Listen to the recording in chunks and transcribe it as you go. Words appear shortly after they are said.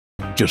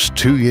Just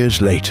 2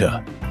 years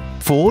later,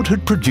 Ford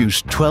had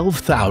produced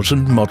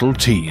 12,000 Model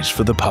Ts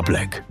for the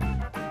public.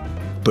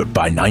 But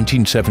by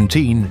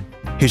 1917,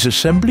 his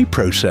assembly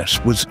process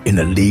was in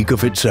a league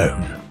of its own.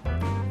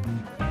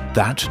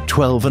 That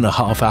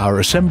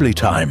 12.5-hour assembly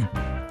time,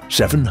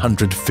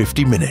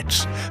 750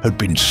 minutes, had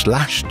been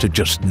slashed to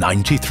just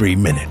 93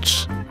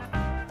 minutes.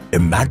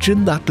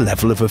 Imagine that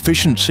level of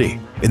efficiency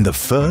in the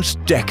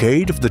first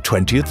decade of the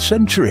 20th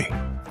century.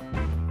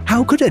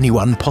 How could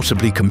anyone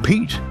possibly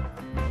compete?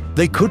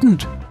 They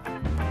couldn't.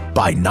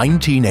 By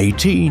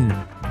 1918,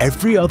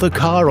 every other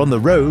car on the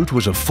road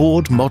was a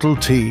Ford Model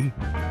T.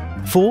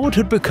 Ford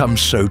had become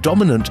so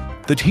dominant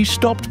that he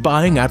stopped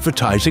buying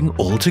advertising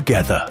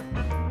altogether.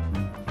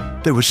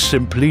 There was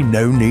simply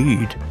no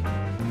need.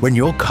 When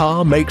your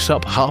car makes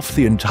up half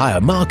the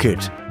entire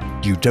market,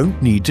 you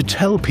don't need to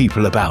tell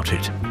people about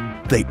it.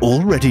 They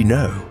already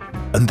know,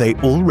 and they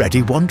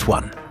already want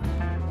one.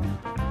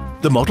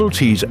 The Model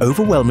T's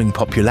overwhelming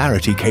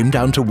popularity came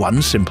down to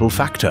one simple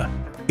factor: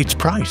 its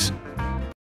price.